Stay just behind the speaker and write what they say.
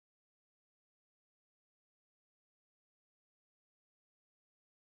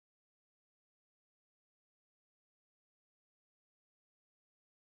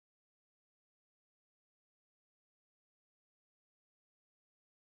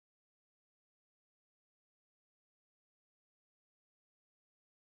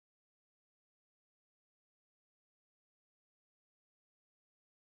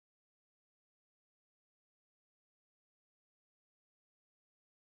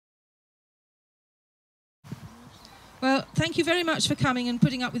Well, thank you very much for coming and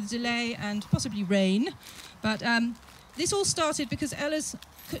putting up with the delay and possibly rain. But this all started because Ella's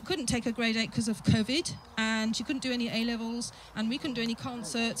couldn't take her grade 8 because of COVID, and she couldn't do any A-levels, and we couldn't do any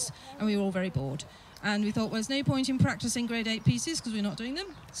concerts, and we were all very bored. And we thought, well, there's no point in practicing grade 8 pieces because we're not doing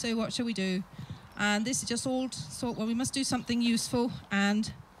them, so what shall we do? And this is just all thought, well, we must do something useful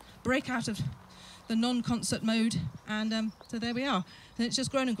and break out of the non-concert mode, and so there we are. And it's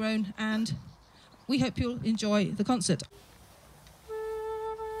just grown and grown, and we hope you'll enjoy the concert.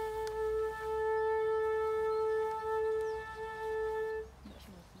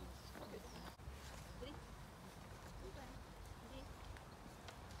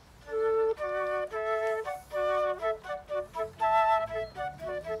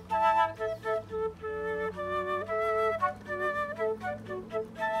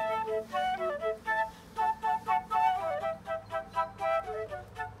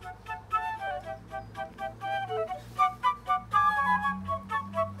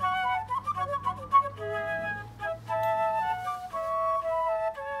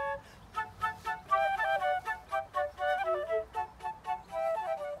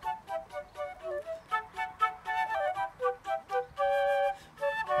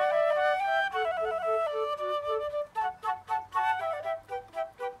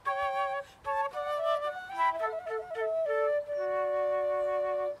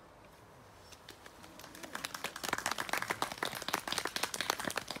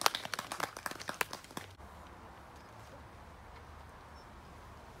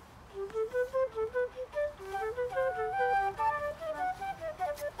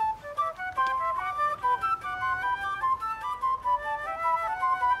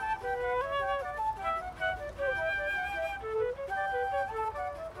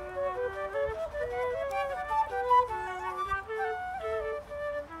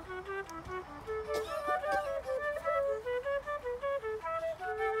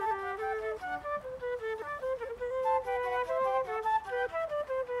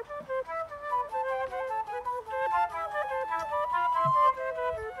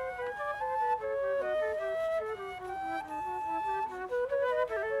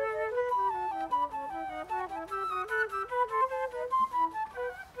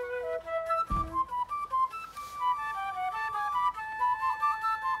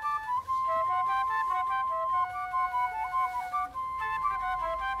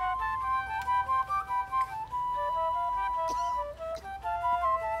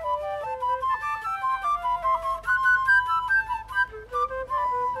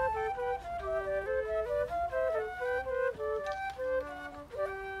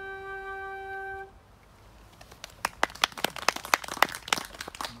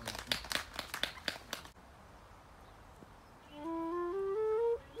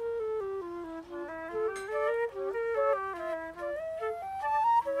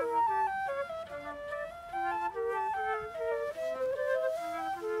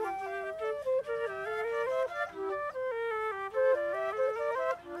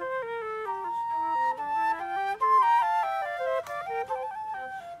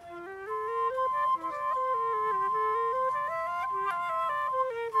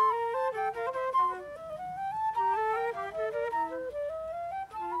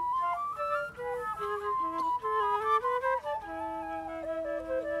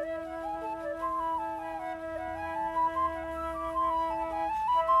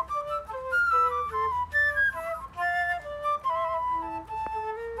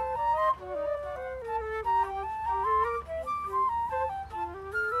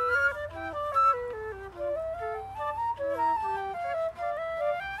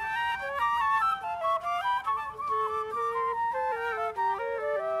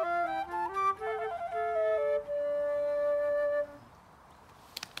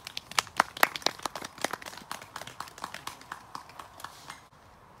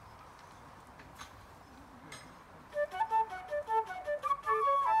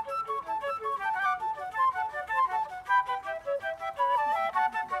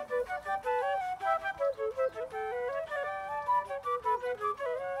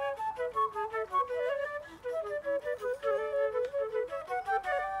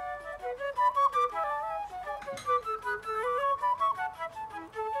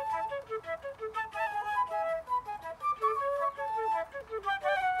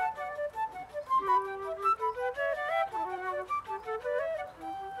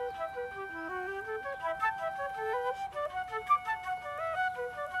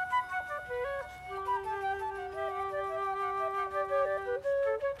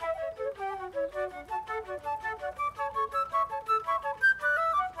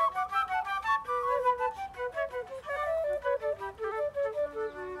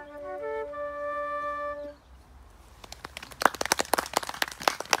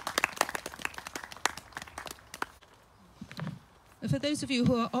 those of you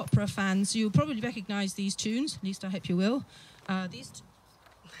who are opera fans, you'll probably recognise these tunes. At least I hope you will.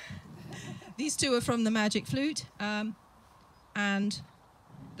 These two are from the Magic Flute, and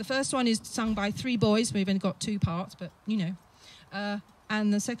the first one is sung by 3 boys. We've only got 2 parts, but you know.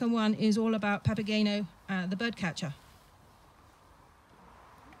 And the second one is all about Papageno, the birdcatcher.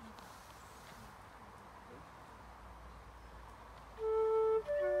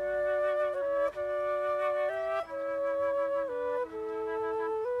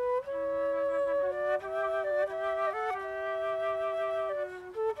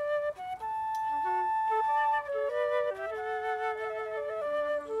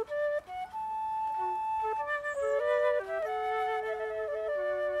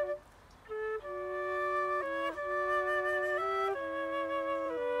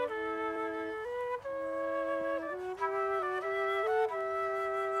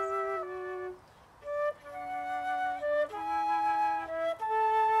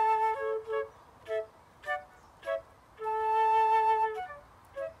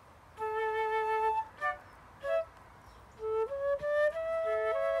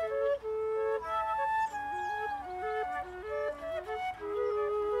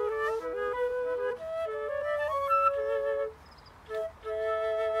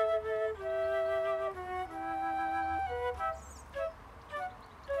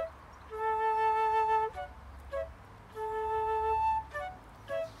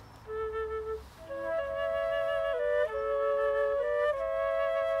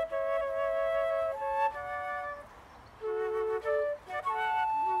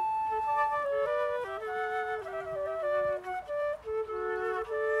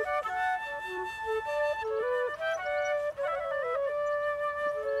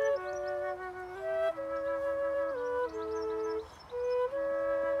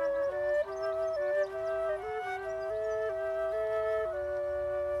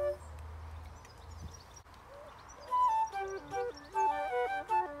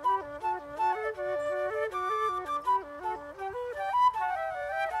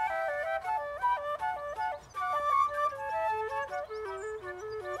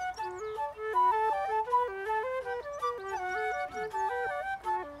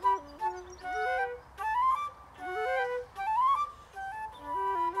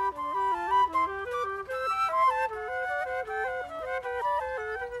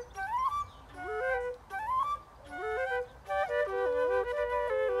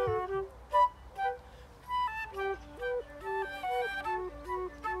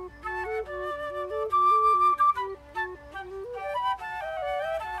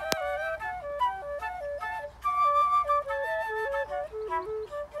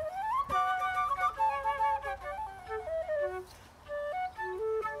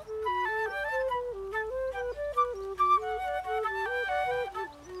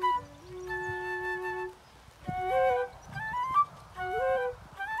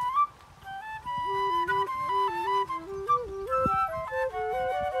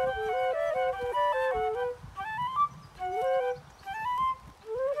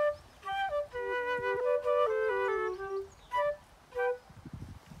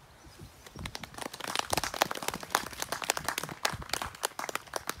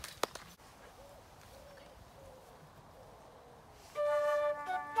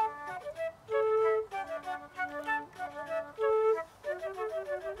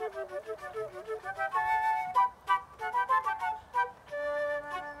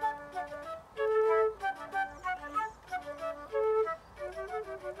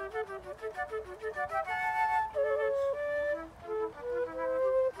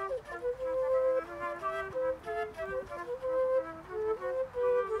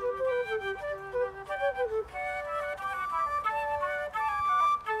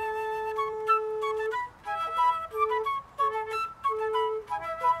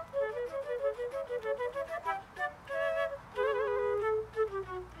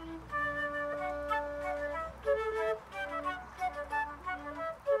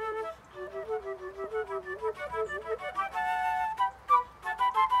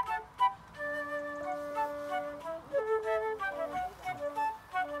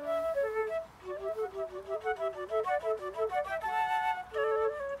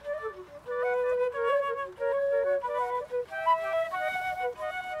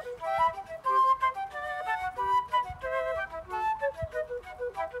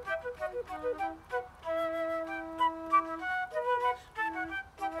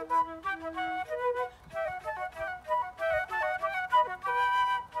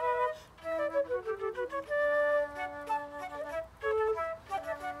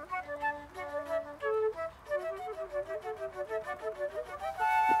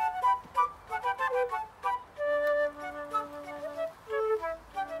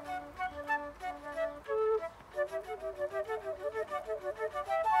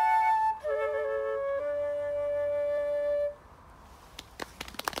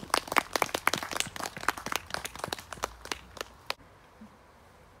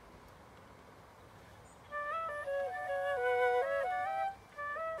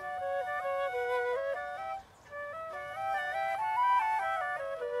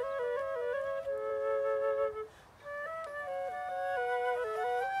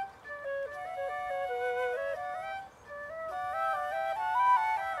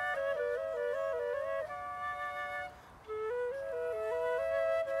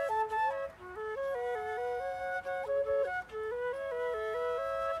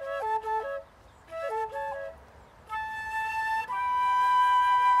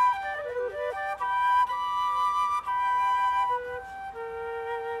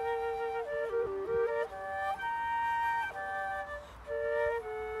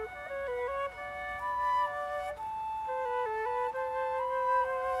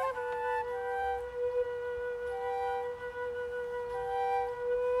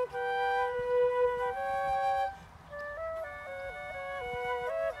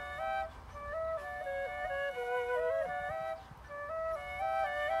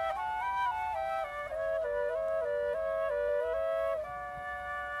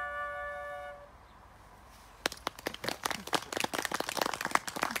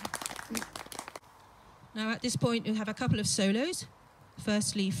 Now at this point we have a couple of solos,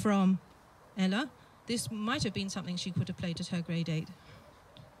 firstly from Ella. This might have been something she could have played at her grade 8.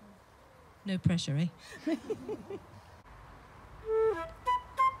 No pressure, eh?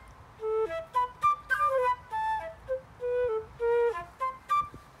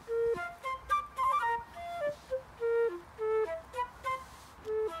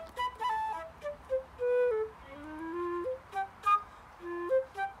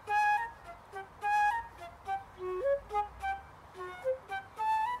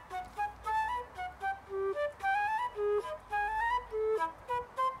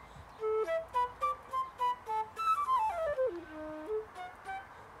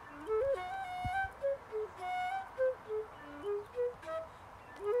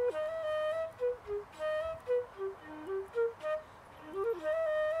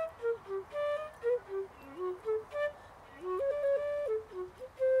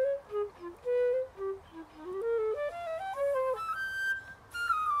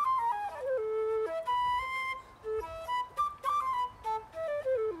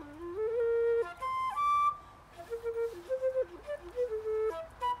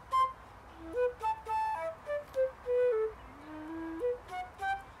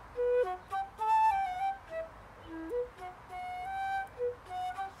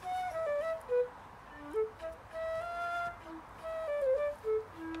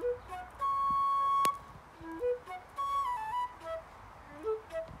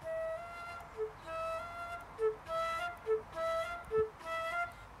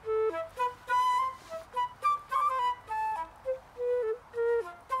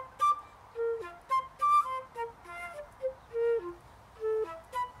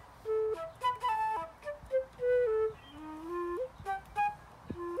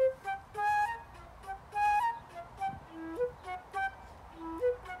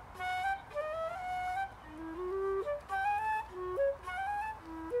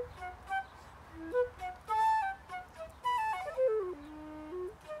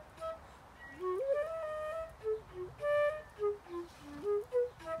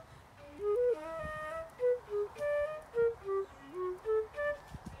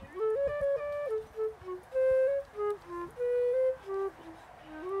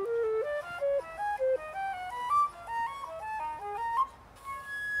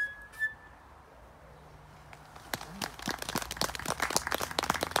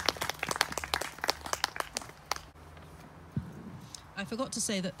 I forgot to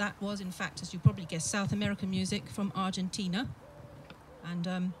say that that was, in fact, as you probably guessed, South American music from Argentina.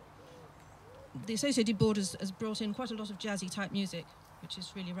 And the Associated Board has brought in quite a lot of jazzy type music, which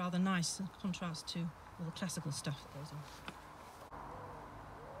is really rather nice in contrast to all the classical stuff that goes on.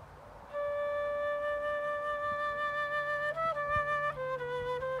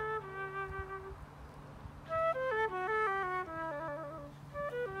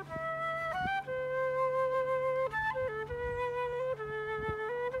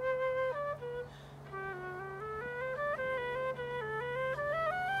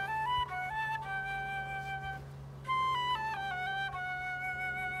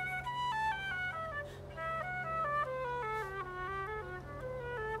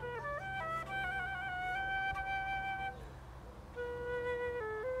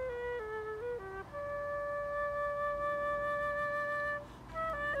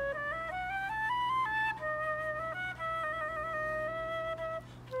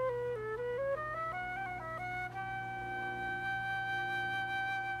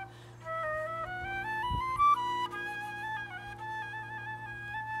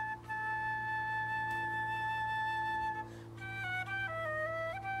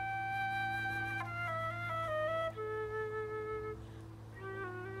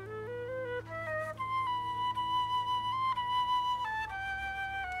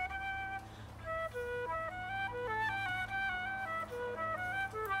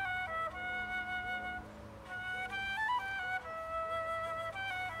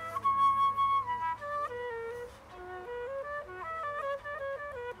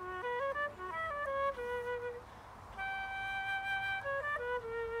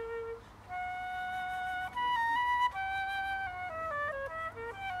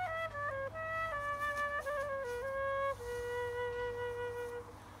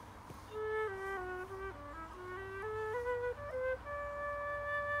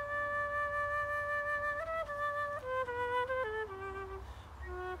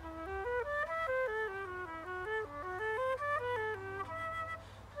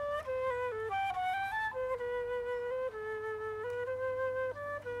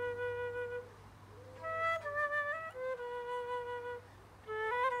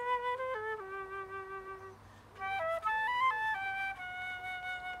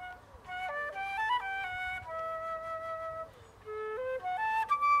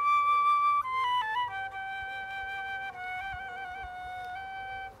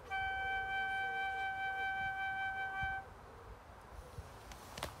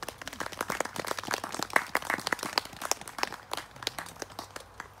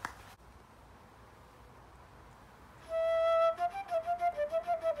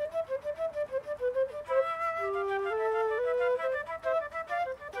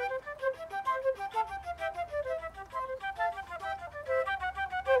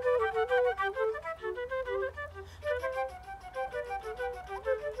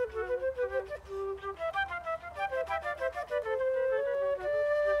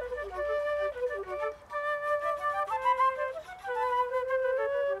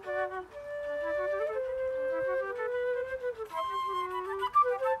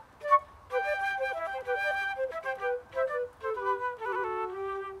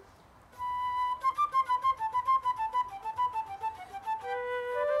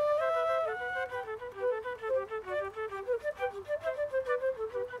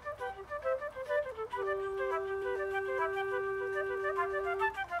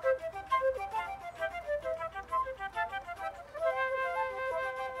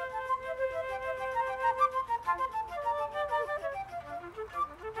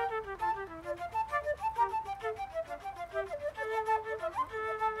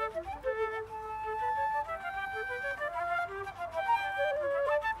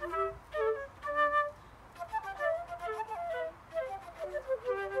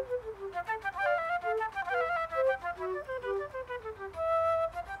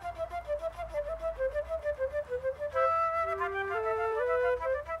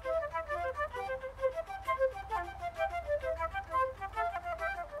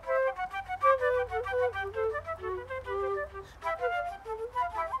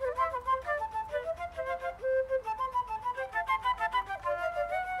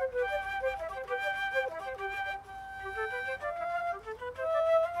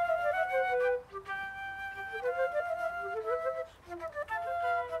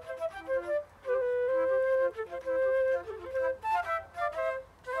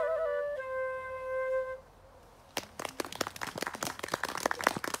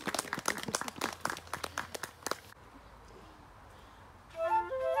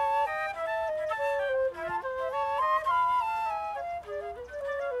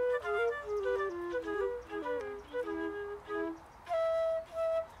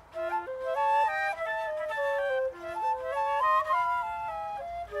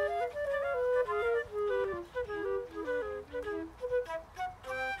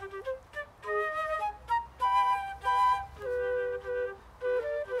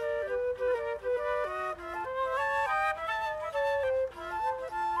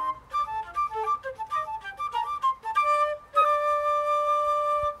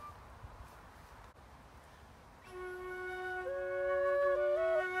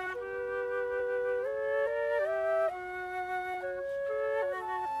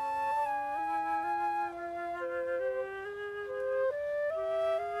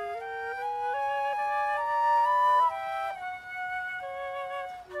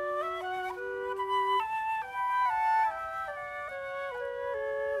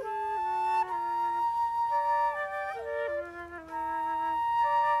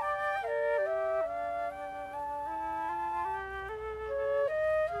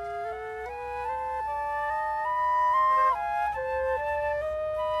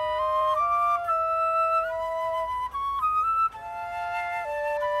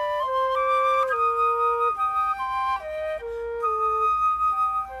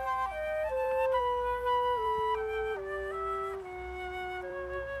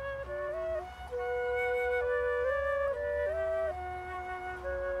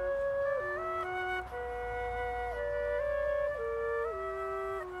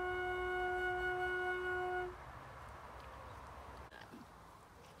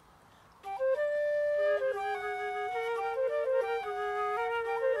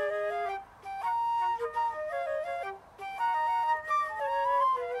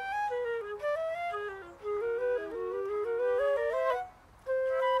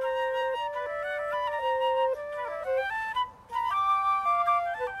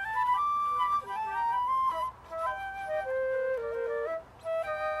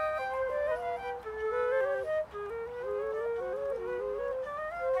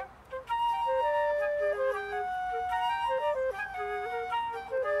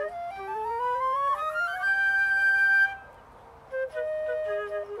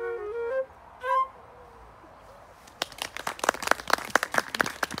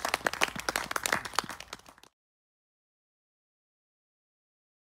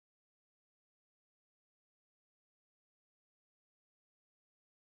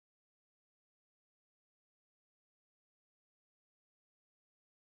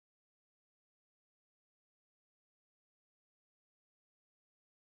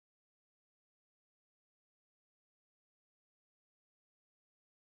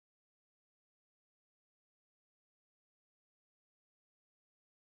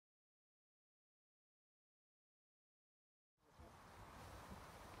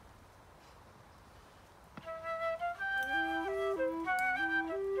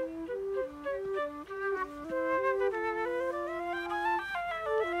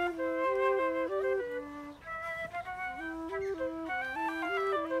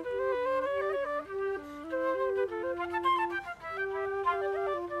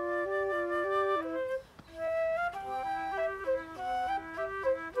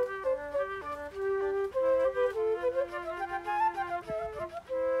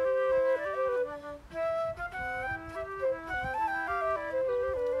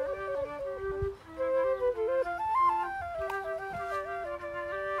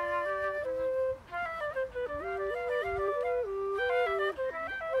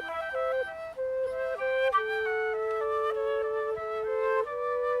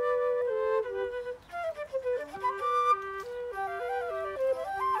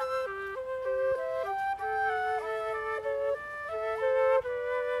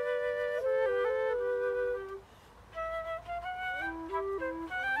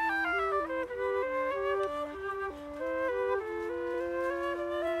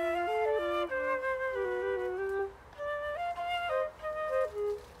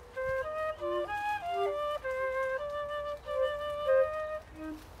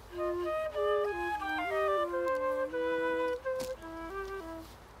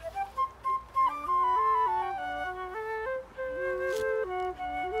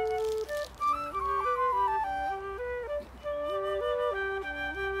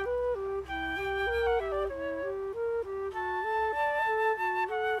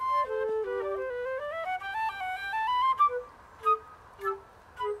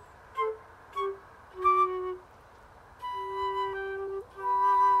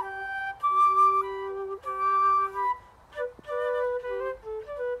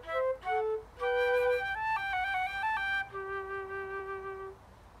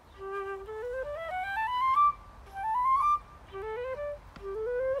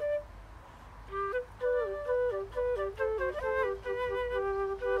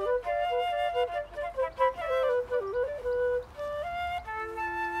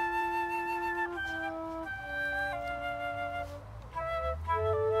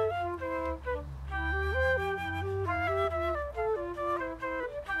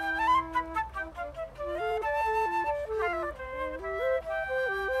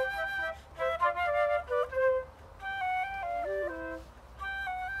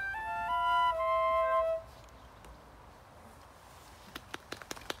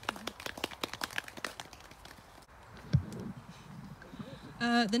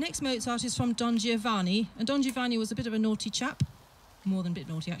 The next Mozart is from Don Giovanni, and Don Giovanni was a bit of a naughty chap, more than a bit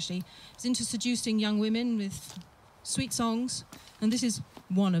naughty actually. He's into seducing young women with sweet songs, and this is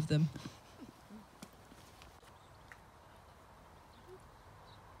one of them.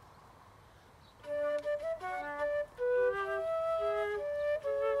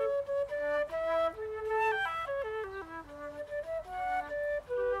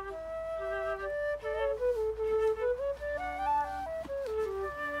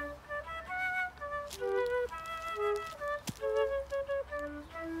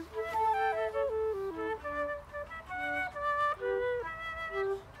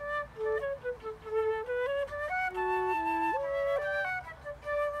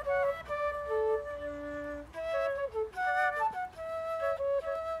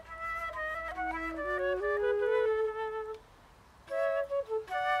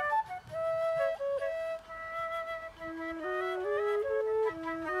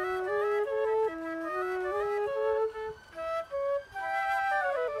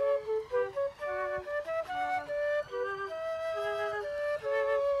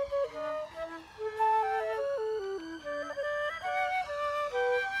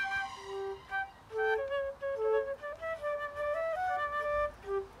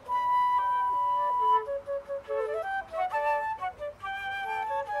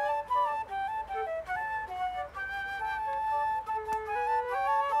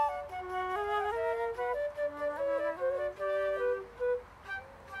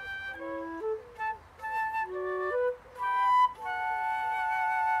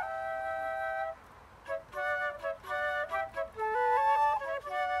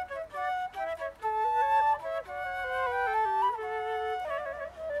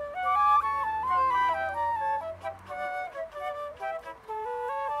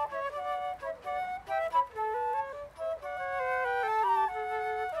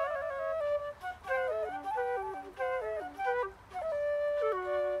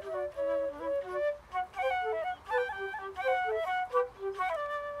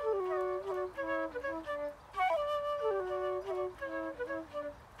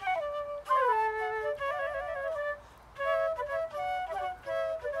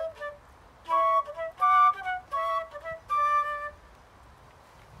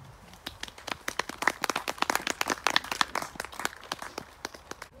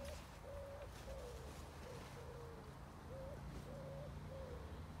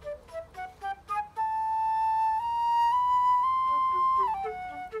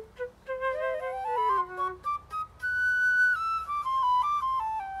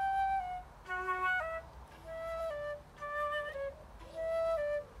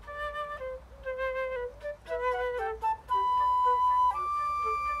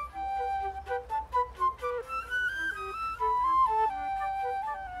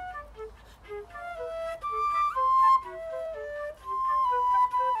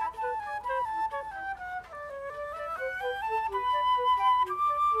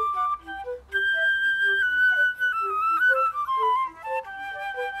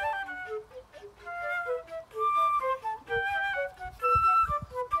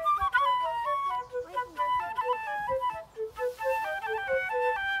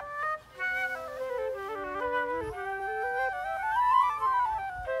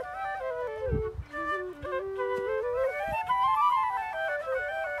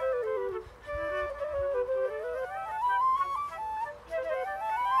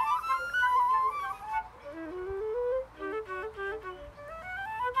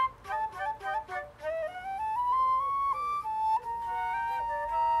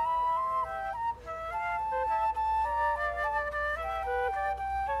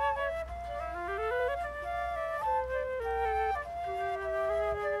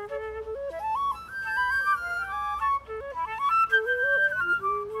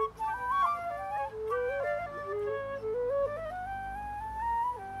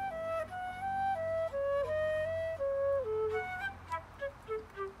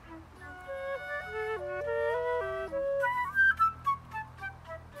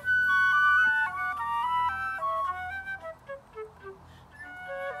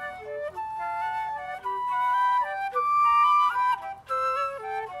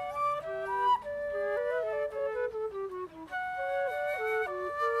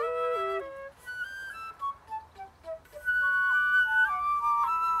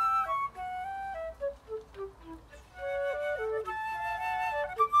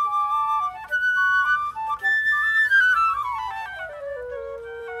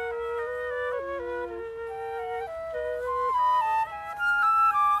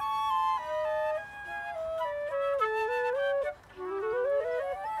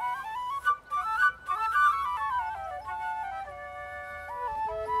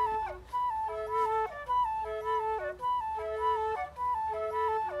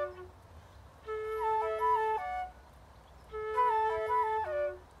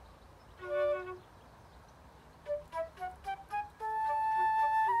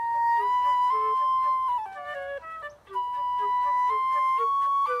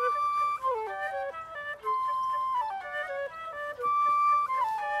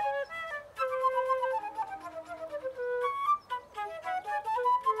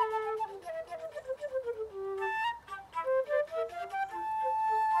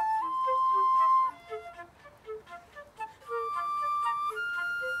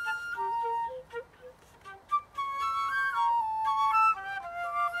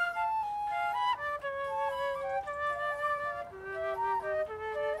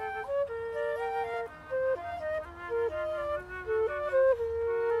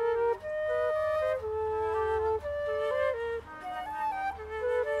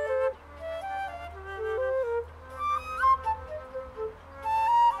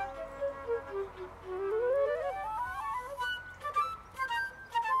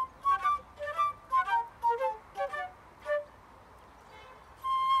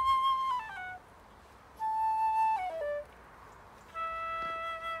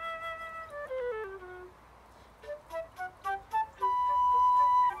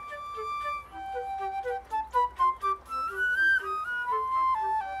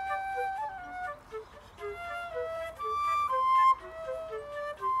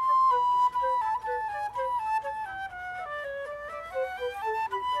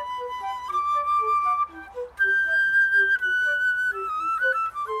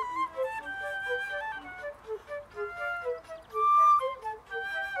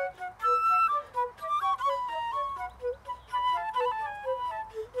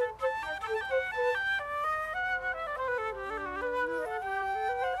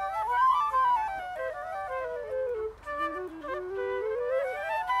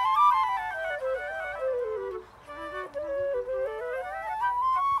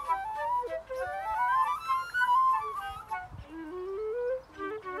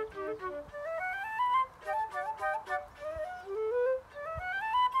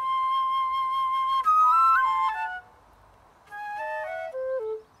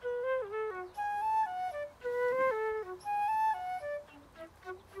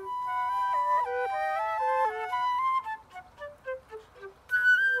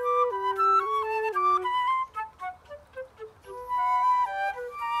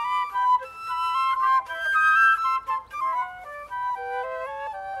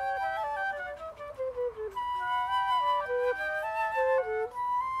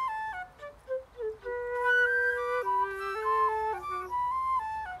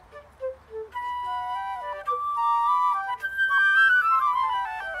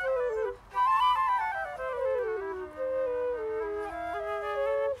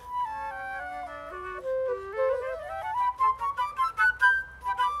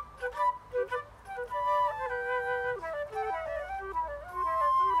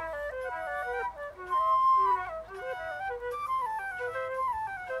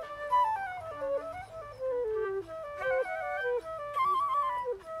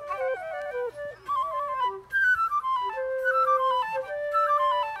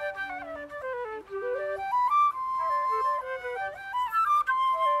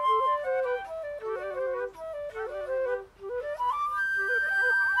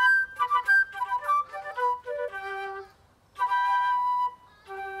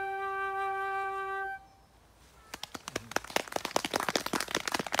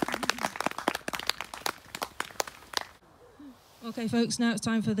 Okay, folks, now it's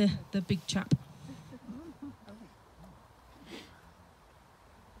time for the big chap.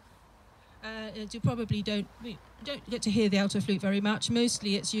 You probably don't get to hear the alto flute very much.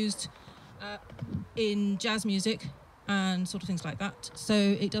 Mostly it's used in jazz music and sort of things like that. So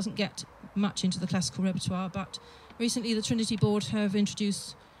it doesn't get much into the classical repertoire. But recently the Trinity Board have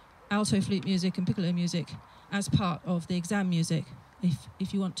introduced alto flute music and piccolo music as part of the exam music,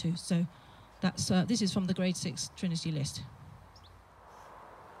 if you want to. So that's this is from the grade 6 Trinity list.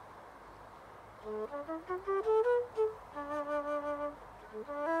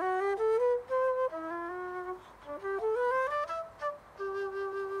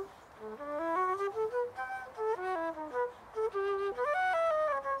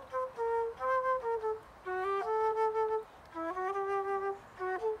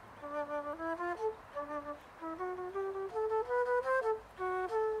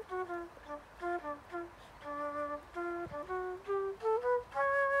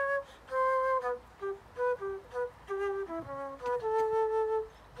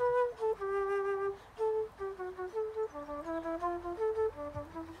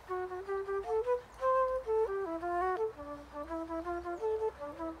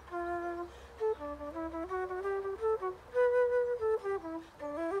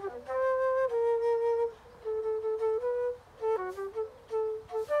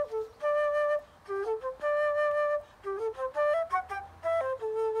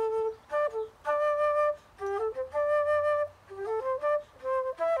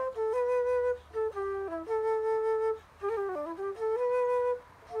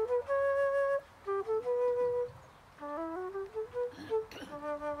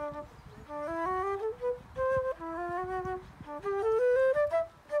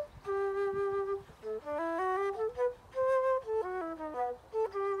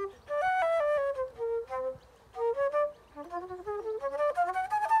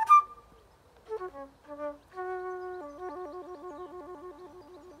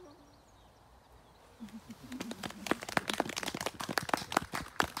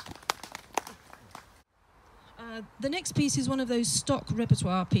 The next piece is one of those stock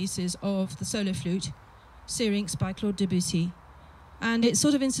repertoire pieces of the solo flute, Syrinx by Claude Debussy. And it's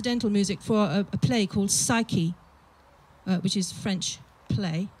sort of incidental music for a play called Psyche, which is a French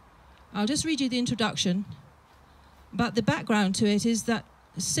play. I'll just read you the introduction. But the background to it is that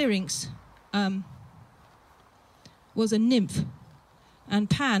Syrinx was a nymph, and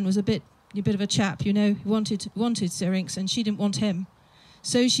Pan was a bit of a chap, you know, wanted Syrinx, and she didn't want him.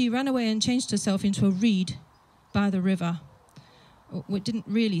 So she ran away and changed herself into a reed by the river. It didn't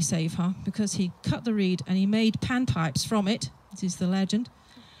really save her, because he cut the reed and he made panpipes from it. This is the legend.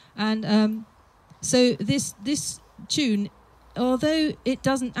 And so this tune, although it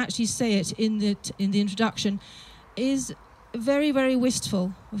doesn't actually say it in the introduction, is very, very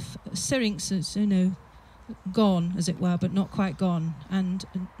wistful. Syrinx is, you know, gone, as it were, but not quite gone, and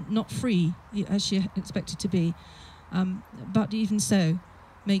not free, as she expected to be. But even so,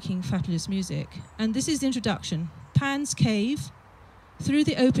 making fabulous music. And this is the introduction. Pan's cave. Through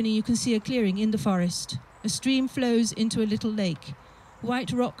the opening you can see a clearing in the forest. A stream flows into a little lake.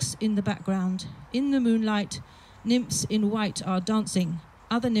 White rocks in the background. In the moonlight, nymphs in white are dancing.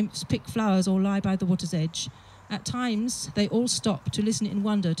 Other nymphs pick flowers or lie by the water's edge. At times, they all stop to listen in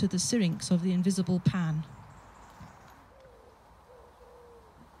wonder to the syrinx of the invisible Pan.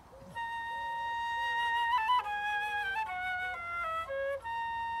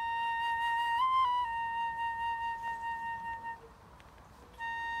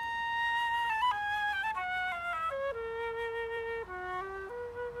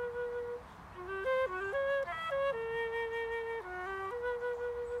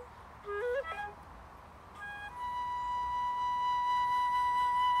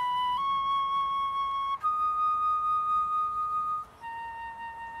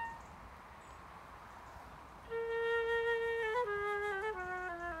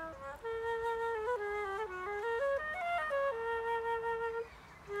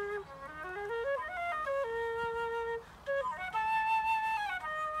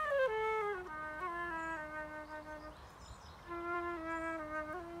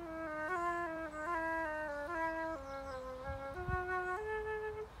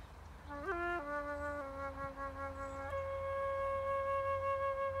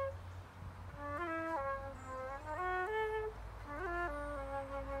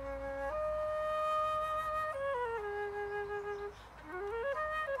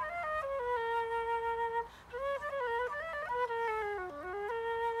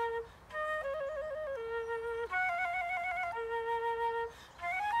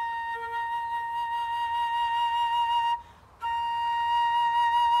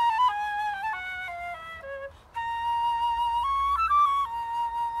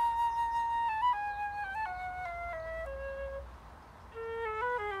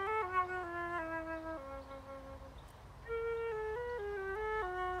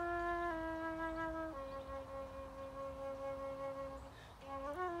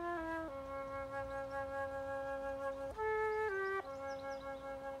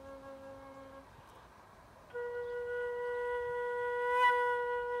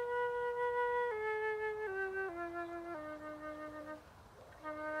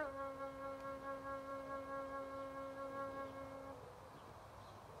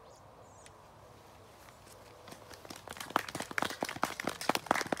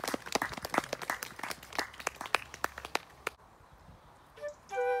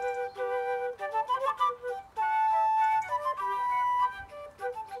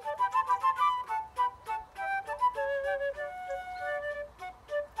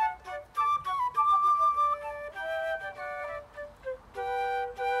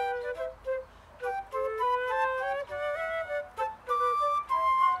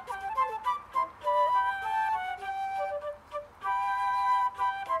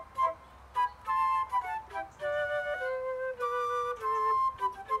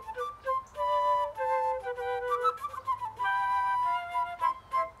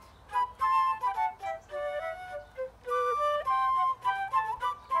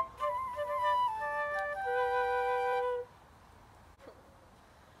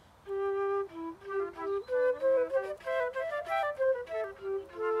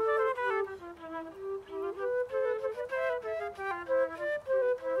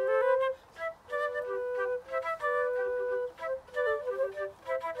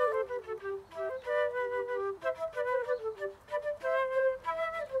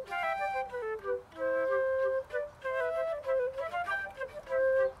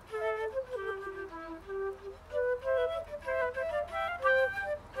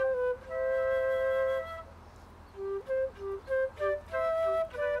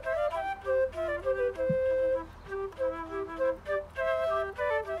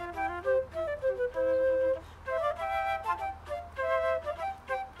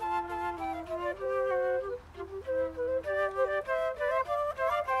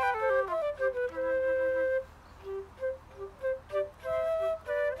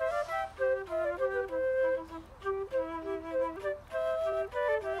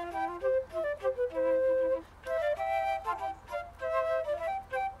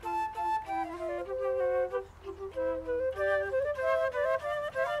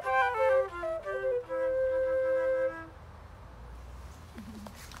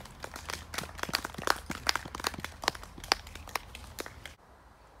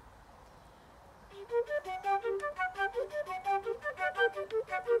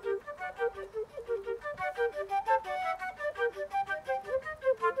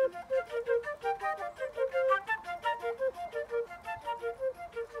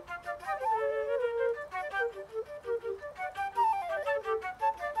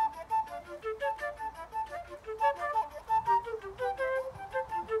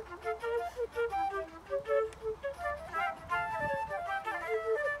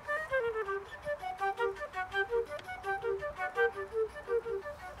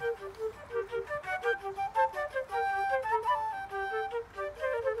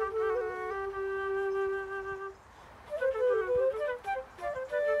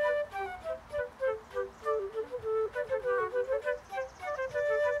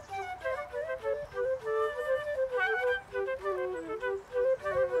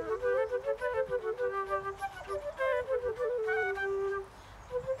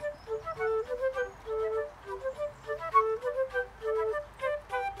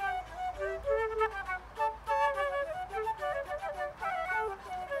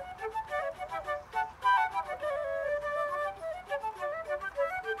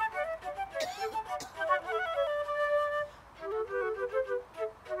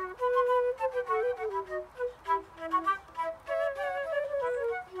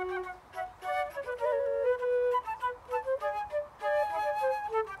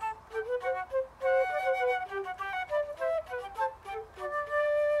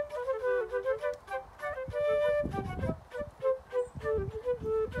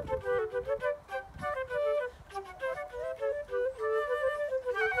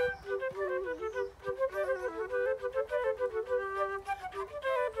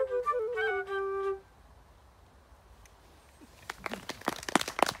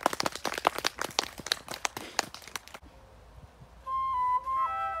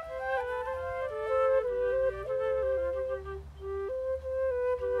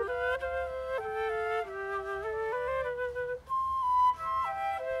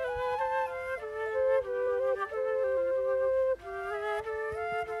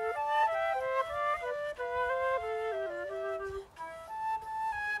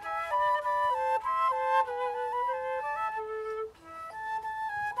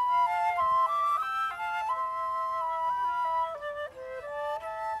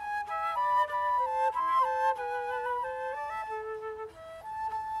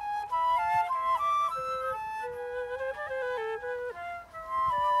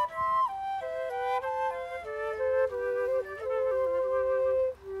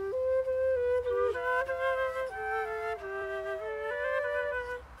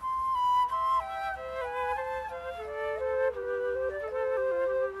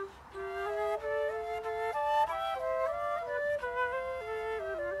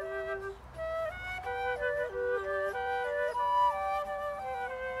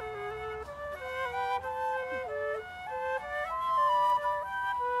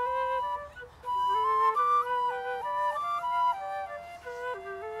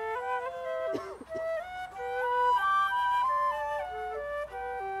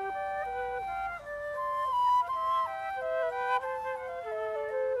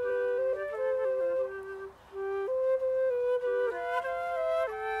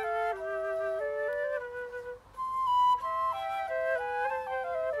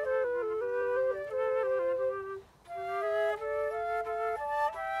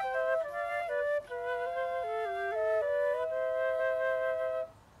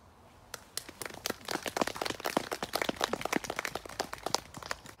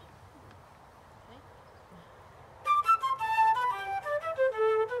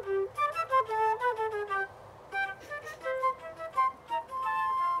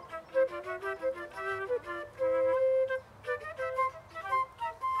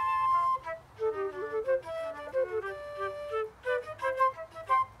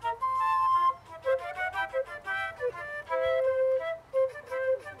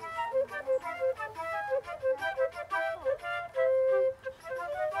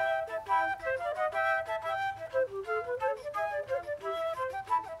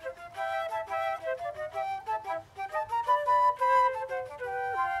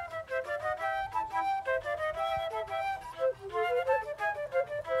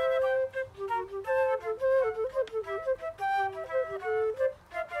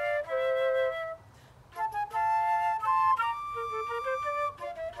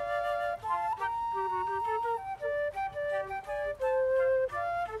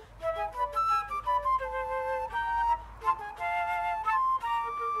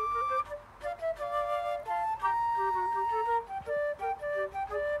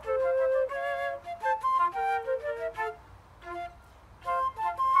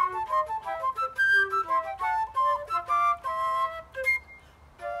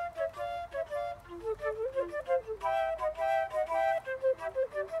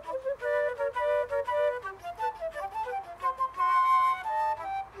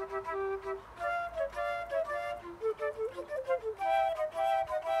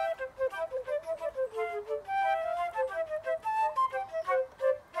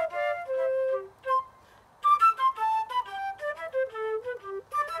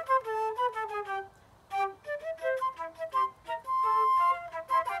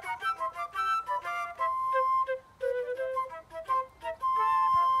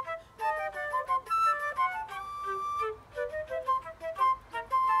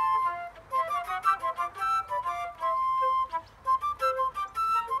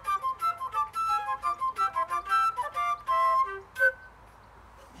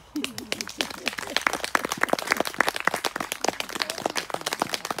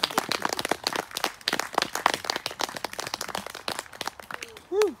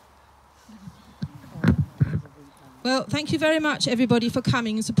 Well, thank you very much, everybody, for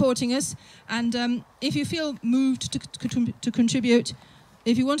coming and supporting us. And if you feel moved to contribute,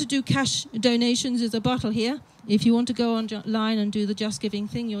 if you want to do cash donations, there's a bottle here. If you want to go online and do the Just Giving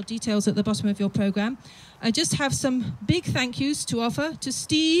thing, your details at the bottom of your programme. I just have some big thank yous to offer to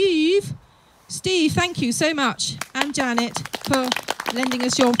Steve. Steve, thank you so much. And Janet for lending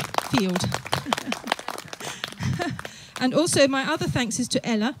us your field. And also my other thanks is to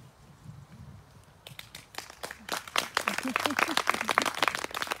Ella.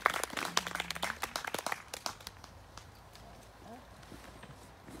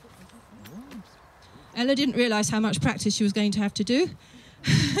 Ella didn't realise how much practice she was going to have to do,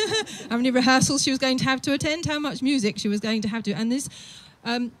 how many rehearsals she was going to have to attend, how much music she was going to have to. And this,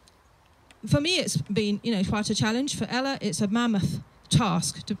 for me, it's been, quite a challenge. For Ella, it's a mammoth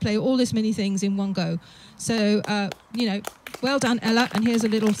task to play all this many things in one go. So, well done, Ella. And here's a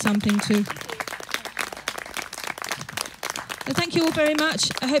little something to. So thank you all very much.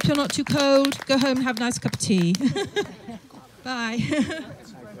 I hope you're not too cold. Go home and have a nice cup of tea. Bye.